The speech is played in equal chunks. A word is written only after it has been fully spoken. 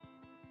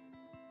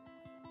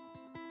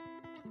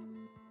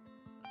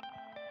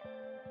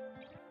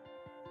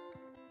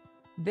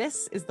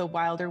This is the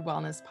Wilder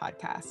Wellness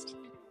Podcast,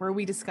 where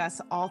we discuss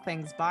all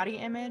things body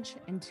image,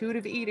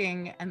 intuitive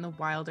eating, and the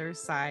wilder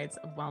sides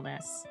of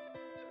wellness.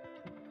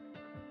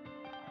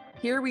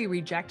 Here we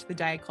reject the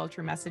diet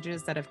culture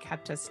messages that have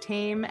kept us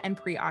tame and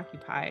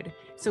preoccupied,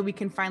 so we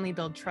can finally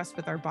build trust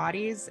with our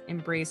bodies,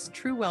 embrace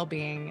true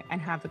well-being,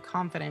 and have the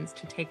confidence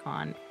to take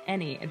on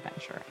any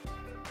adventure.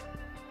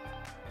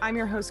 I'm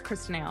your host,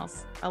 Kristen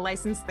Ales, a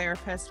licensed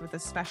therapist with a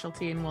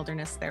specialty in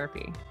wilderness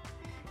therapy.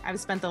 I've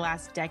spent the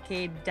last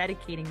decade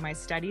dedicating my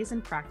studies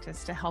and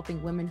practice to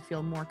helping women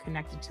feel more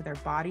connected to their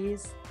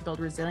bodies, build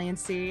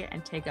resiliency,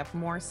 and take up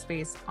more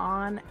space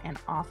on and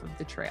off of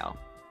the trail.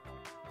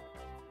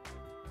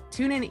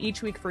 Tune in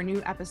each week for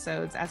new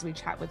episodes as we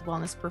chat with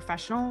wellness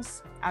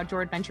professionals,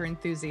 outdoor adventure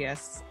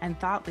enthusiasts, and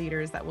thought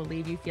leaders that will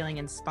leave you feeling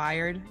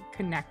inspired,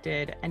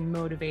 connected, and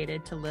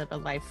motivated to live a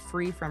life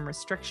free from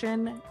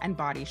restriction and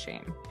body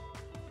shame.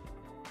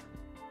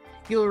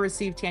 You will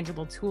receive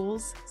tangible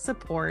tools,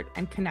 support,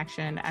 and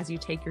connection as you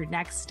take your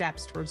next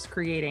steps towards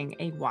creating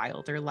a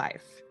wilder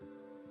life.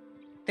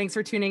 Thanks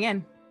for tuning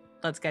in.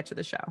 Let's get to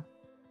the show.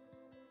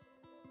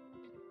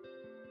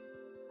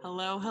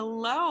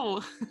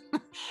 Hello,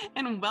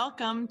 and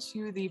welcome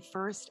to the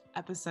first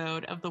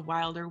episode of the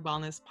Wilder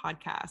Wellness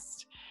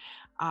Podcast.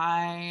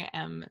 I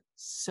am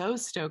so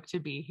stoked to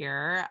be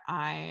here.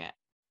 I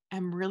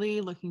am really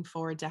looking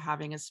forward to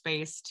having a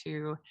space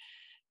to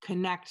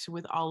connect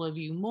with all of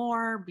you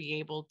more, be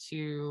able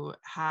to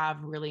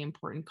have really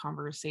important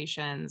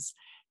conversations,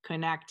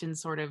 connect and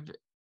sort of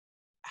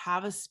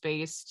have a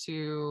space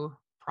to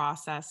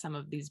process some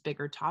of these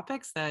bigger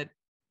topics that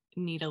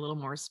need a little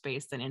more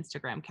space than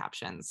Instagram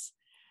captions.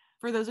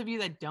 For those of you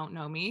that don't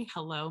know me,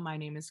 hello, my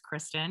name is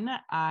Kristen.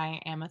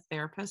 I am a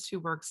therapist who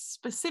works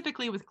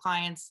specifically with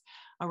clients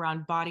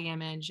around body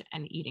image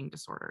and eating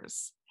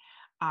disorders.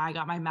 I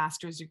got my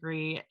master's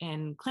degree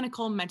in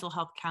clinical mental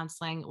health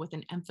counseling with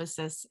an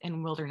emphasis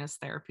in wilderness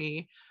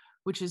therapy,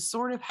 which is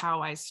sort of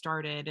how I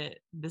started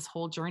this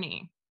whole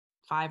journey.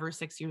 5 or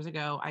 6 years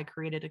ago, I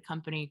created a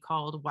company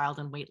called Wild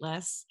and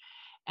Weightless,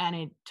 and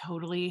it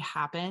totally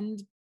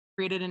happened.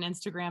 Created an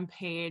Instagram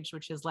page,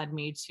 which has led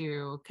me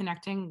to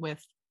connecting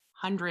with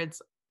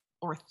hundreds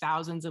or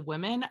thousands of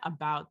women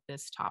about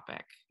this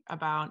topic,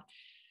 about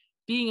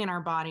being in our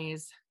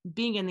bodies,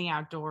 being in the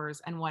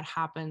outdoors, and what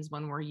happens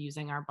when we're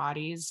using our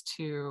bodies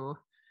to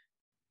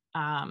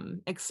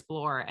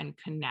explore and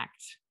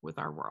connect with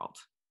our world.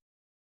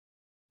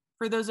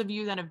 For those of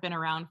you that have been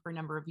around for a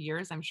number of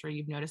years, I'm sure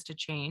you've noticed a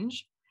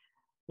change.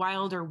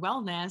 Wilder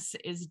Wellness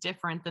is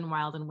different than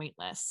Wild and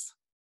Weightless.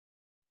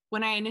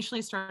 When I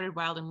initially started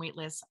Wild and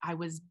Weightless, I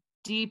was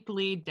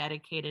deeply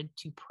dedicated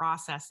to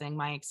processing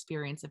my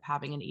experience of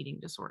having an eating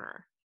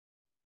disorder.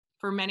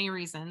 For many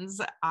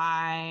reasons,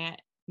 I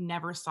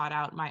never sought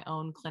out my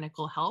own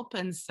clinical help.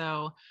 And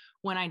so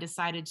when I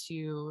decided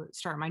to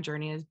start my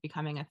journey as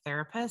becoming a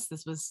therapist,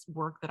 this was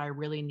work that I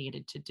really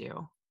needed to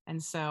do.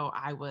 And so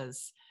I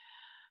was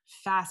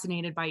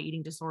fascinated by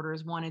eating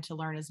disorders, wanted to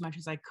learn as much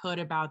as I could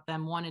about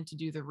them, wanted to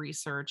do the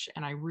research,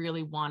 and I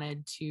really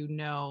wanted to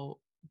know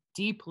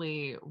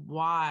deeply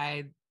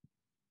why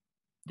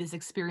this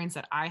experience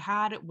that I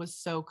had was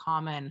so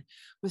common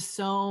with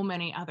so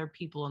many other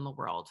people in the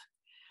world.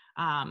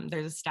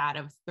 There's a stat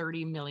of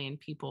 30 million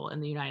people in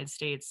the United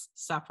States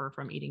suffer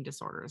from eating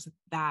disorders.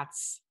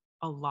 That's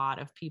a lot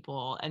of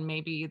people, and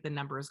maybe the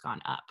number has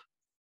gone up.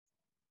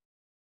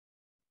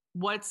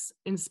 What's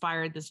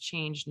inspired this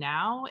change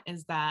now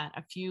is that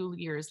a few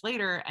years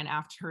later, and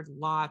after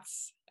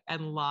lots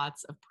and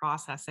lots of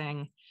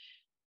processing,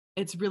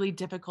 it's really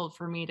difficult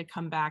for me to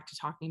come back to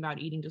talking about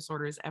eating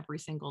disorders every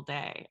single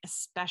day,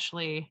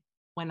 especially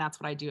when that's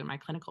what I do in my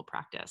clinical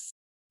practice.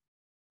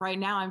 Right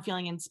now, I'm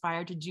feeling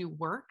inspired to do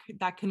work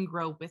that can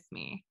grow with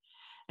me.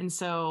 And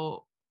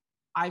so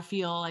I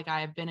feel like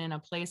I've been in a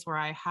place where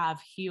I have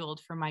healed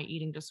from my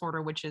eating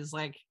disorder, which is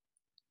like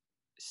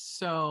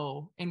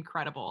so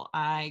incredible.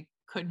 I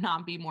could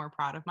not be more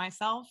proud of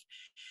myself.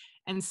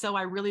 And so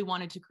I really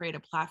wanted to create a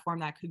platform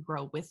that could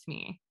grow with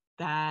me,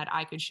 that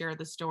I could share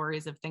the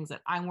stories of things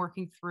that I'm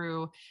working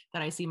through,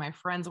 that I see my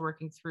friends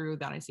working through,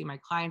 that I see my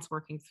clients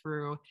working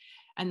through,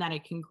 and that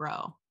it can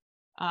grow.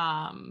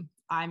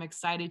 I'm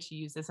excited to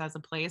use this as a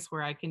place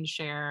where I can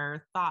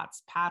share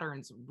thoughts,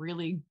 patterns,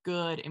 really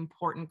good,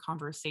 important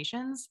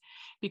conversations,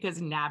 because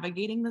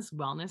navigating this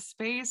wellness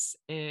space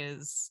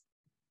is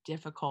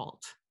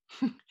difficult.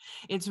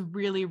 It's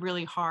really,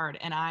 really hard.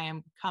 And I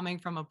am coming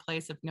from a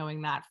place of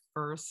knowing that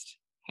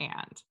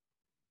firsthand.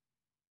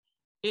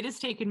 It has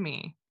taken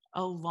me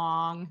a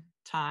long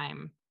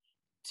time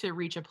to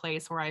reach a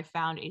place where I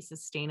found a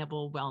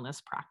sustainable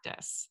wellness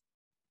practice.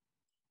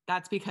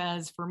 That's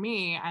because for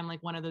me, I'm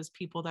like one of those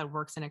people that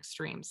works in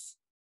extremes.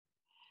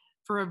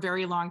 For a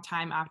very long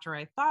time after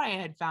I thought I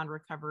had found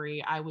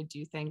recovery, I would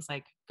do things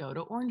like go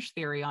to Orange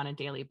Theory on a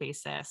daily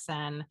basis.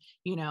 And,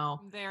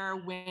 there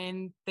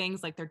win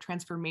things like their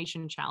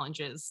transformation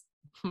challenges.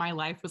 My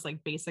life was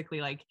like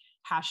basically like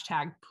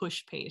hashtag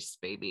push pace,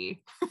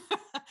 baby.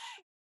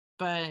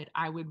 But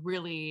I would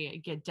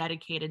really get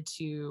dedicated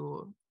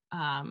to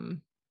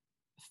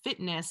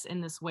fitness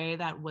in this way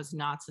that was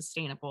not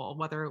sustainable,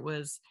 whether it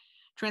was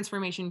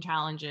transformation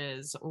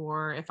challenges,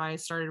 or if I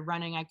started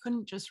running, I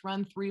couldn't just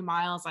run 3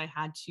 miles. I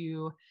had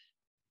to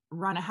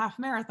run a half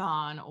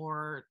marathon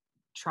or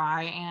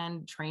try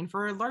and train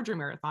for a larger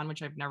marathon,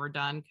 which I've never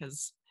done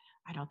because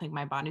I don't think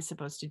my body's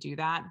supposed to do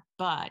that.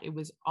 But it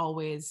was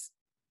always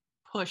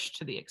pushed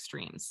to the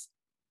extremes.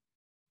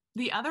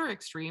 The other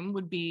extreme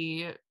would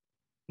be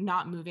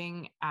not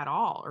moving at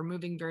all or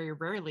moving very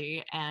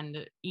rarely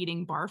and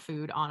eating bar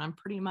food on a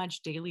pretty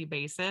much daily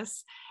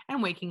basis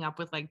and waking up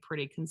with like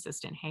pretty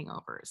consistent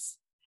hangovers.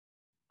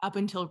 Up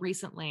until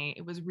recently,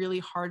 it was really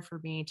hard for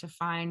me to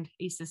find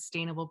a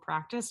sustainable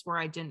practice where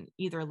I didn't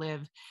either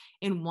live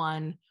in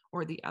one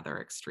or the other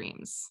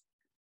extremes.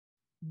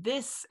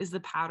 This is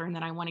the pattern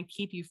that I want to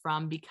keep you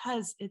from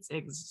because it's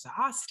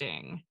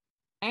exhausting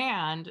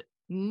and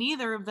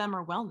neither of them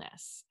are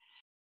wellness.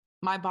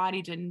 My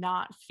body did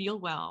not feel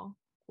well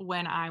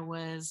when I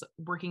was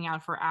working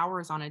out for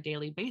hours on a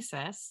daily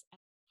basis.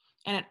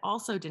 And it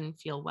also didn't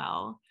feel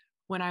well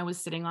when I was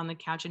sitting on the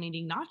couch and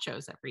eating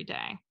nachos every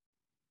day,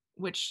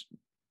 which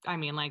I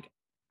mean, like,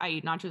 I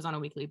eat nachos on a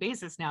weekly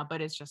basis now,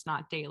 but it's just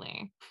not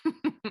daily.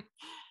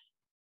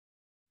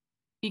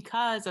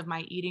 Because of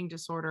my eating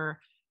disorder,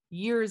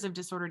 years of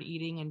disordered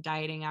eating and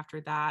dieting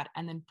after that,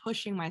 and then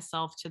pushing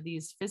myself to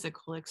these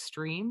physical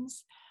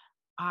extremes,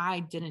 I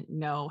didn't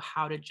know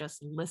how to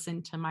just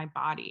listen to my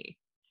body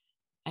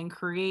and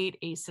create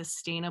a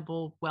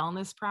sustainable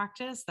wellness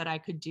practice that I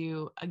could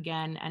do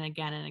again and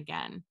again and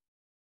again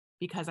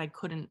because I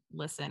couldn't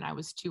listen. I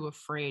was too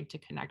afraid to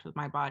connect with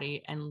my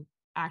body and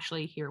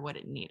actually hear what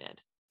it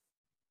needed.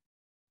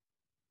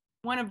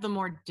 One of the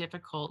more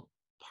difficult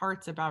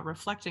parts about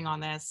reflecting on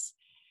this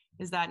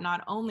is that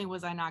not only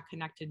was I not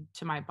connected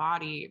to my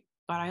body,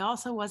 but I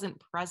also wasn't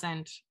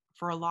present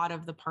for a lot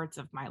of the parts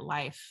of my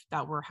life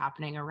that were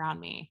happening around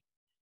me.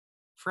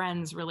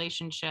 Friends,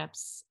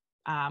 relationships,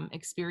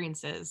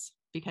 experiences,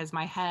 because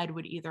my head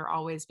would either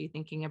always be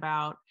thinking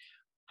about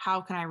how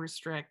can I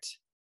restrict,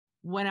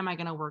 when am I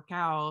going to work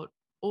out,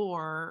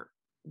 or,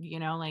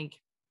 like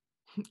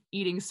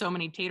eating so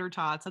many tater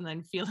tots and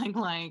then feeling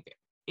like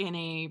in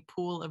a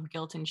pool of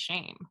guilt and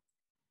shame.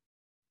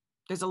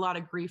 There's a lot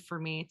of grief for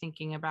me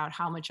thinking about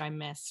how much I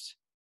missed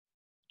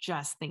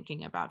just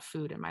thinking about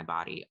food in my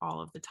body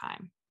all of the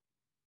time.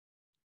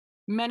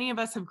 Many of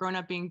us have grown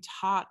up being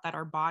taught that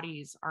our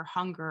bodies, our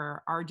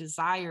hunger, our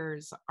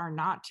desires are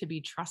not to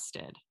be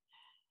trusted.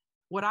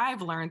 What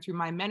I've learned through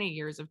my many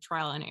years of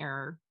trial and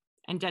error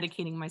and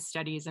dedicating my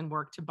studies and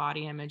work to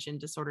body image and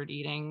disordered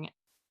eating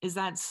is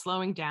that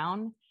slowing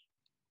down,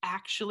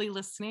 actually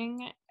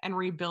listening, and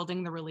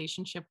rebuilding the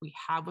relationship we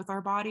have with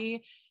our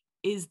body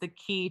is the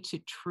key to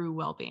true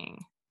well-being.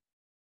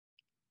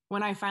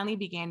 When I finally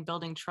began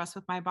building trust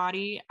with my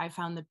body, I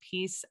found the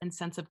peace and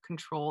sense of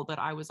control that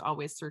I was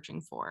always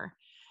searching for.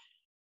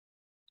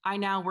 I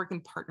now work in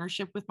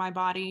partnership with my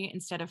body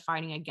instead of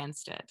fighting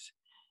against it.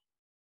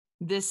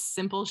 This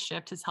simple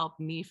shift has helped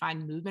me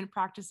find movement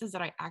practices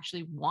that I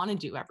actually want to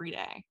do every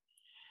day.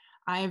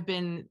 I have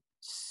been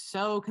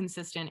so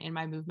consistent in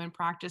my movement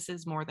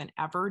practices more than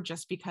ever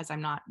just because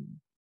I'm not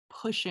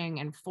pushing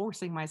and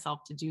forcing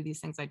myself to do these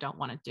things I don't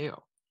want to do.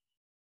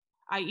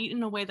 I eat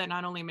in a way that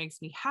not only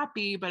makes me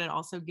happy, but it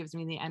also gives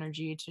me the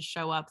energy to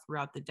show up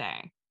throughout the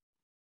day.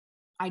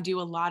 I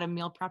do a lot of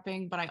meal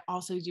prepping, but I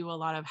also do a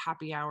lot of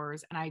happy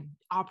hours and I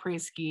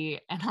après ski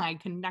and I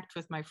connect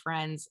with my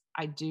friends.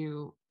 I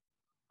do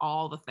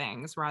all the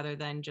things rather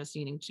than just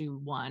needing to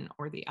one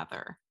or the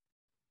other.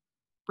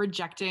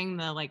 Rejecting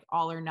the like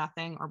all or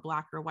nothing or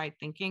black or white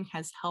thinking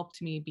has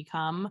helped me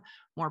become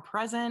more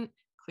present,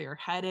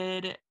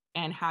 clear-headed,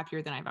 and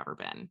happier than I've ever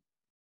been.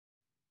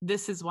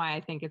 This is why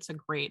I think it's a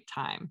great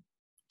time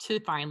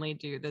to finally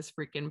do this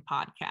freaking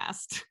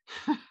podcast.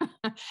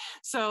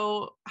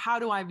 So, how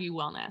do I view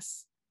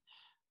wellness?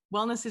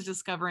 Wellness is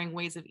discovering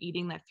ways of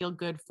eating that feel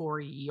good for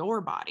your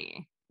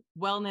body.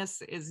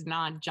 Wellness is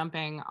not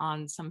jumping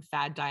on some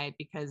fad diet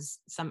because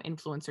some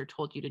influencer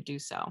told you to do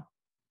so.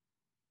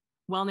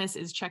 Wellness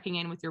is checking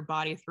in with your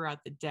body throughout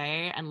the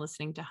day and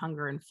listening to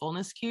hunger and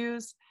fullness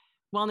cues.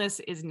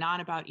 Wellness is not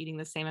about eating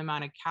the same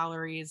amount of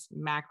calories,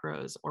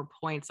 macros, or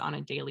points on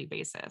a daily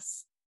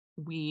basis.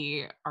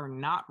 We are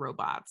not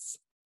robots.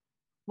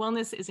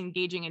 Wellness is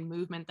engaging in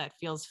movement that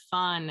feels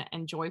fun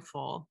and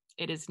joyful.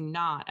 It is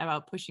not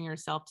about pushing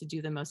yourself to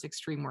do the most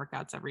extreme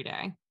workouts every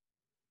day.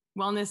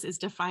 Wellness is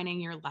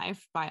defining your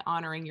life by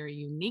honoring your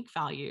unique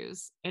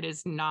values. It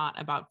is not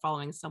about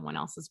following someone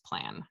else's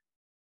plan.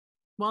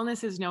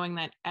 Wellness is knowing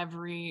that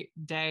every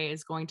day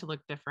is going to look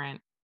different.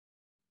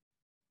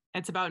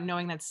 It's about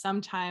knowing that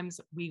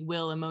sometimes we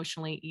will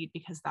emotionally eat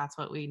because that's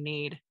what we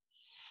need.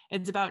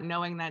 It's about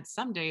knowing that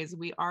some days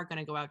we are going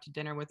to go out to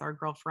dinner with our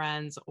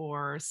girlfriends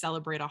or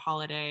celebrate a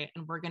holiday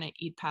and we're going to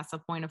eat past the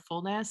point of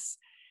fullness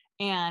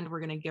and we're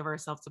going to give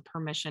ourselves the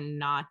permission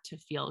not to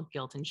feel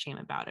guilt and shame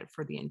about it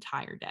for the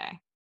entire day.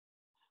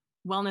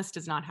 Wellness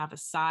does not have a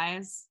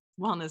size.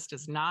 Wellness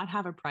does not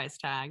have a price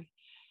tag.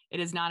 It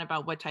is not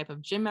about what type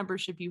of gym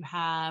membership you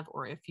have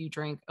or if you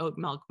drink oat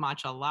milk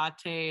matcha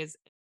lattes.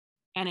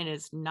 And it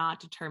is not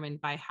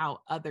determined by how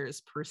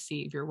others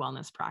perceive your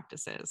wellness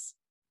practices.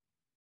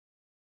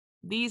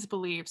 These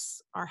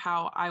beliefs are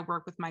how I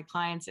work with my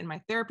clients in my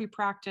therapy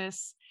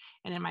practice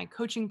and in my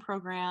coaching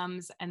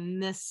programs.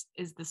 And this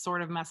is the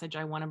sort of message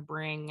I want to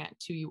bring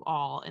to you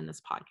all in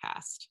this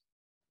podcast.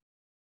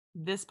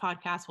 This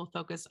podcast will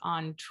focus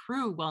on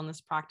true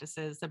wellness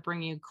practices that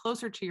bring you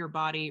closer to your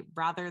body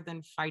rather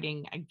than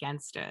fighting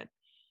against it.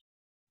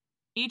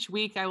 Each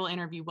week, I will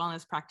interview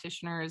wellness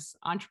practitioners,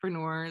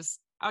 entrepreneurs,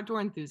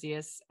 outdoor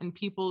enthusiasts, and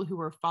people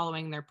who are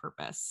following their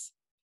purpose.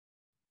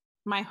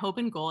 My hope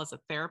and goal as a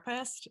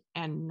therapist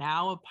and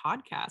now a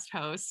podcast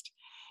host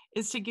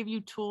is to give you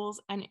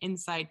tools and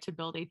insight to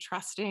build a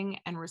trusting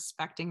and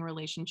respecting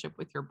relationship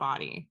with your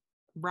body,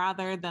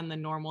 rather than the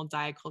normal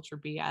diet culture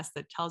BS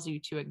that tells you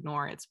to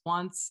ignore its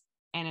wants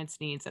and its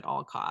needs at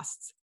all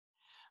costs.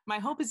 My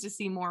hope is to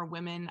see more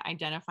women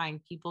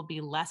identifying people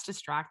be less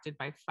distracted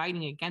by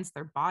fighting against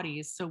their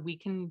bodies so we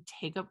can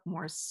take up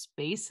more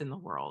space in the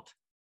world.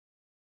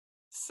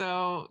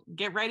 So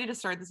get ready to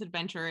start this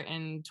adventure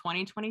in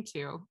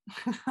 2022.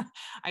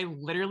 I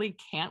literally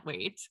can't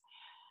wait.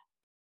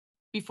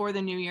 Before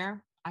the new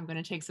year, I'm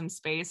going to take some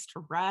space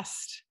to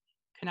rest,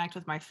 connect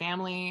with my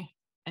family,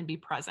 and be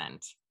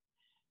present.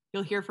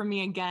 You'll hear from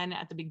me again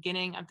at the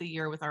beginning of the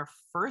year with our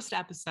first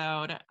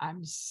episode.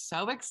 I'm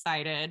so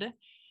excited,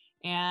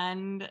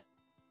 and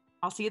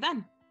I'll see you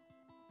then.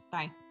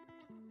 Bye.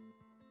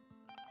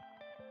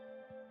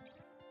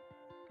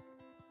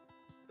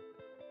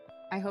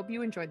 I hope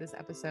you enjoyed this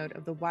episode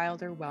of the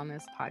Wilder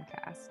Wellness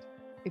Podcast.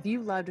 If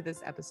you loved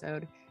this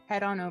episode,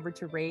 head on over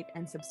to rate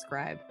and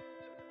subscribe.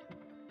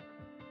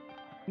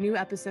 New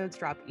episodes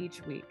drop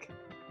each week.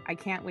 I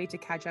can't wait to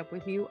catch up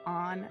with you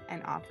on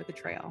and off of the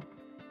trail.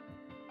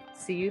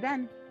 See you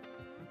then.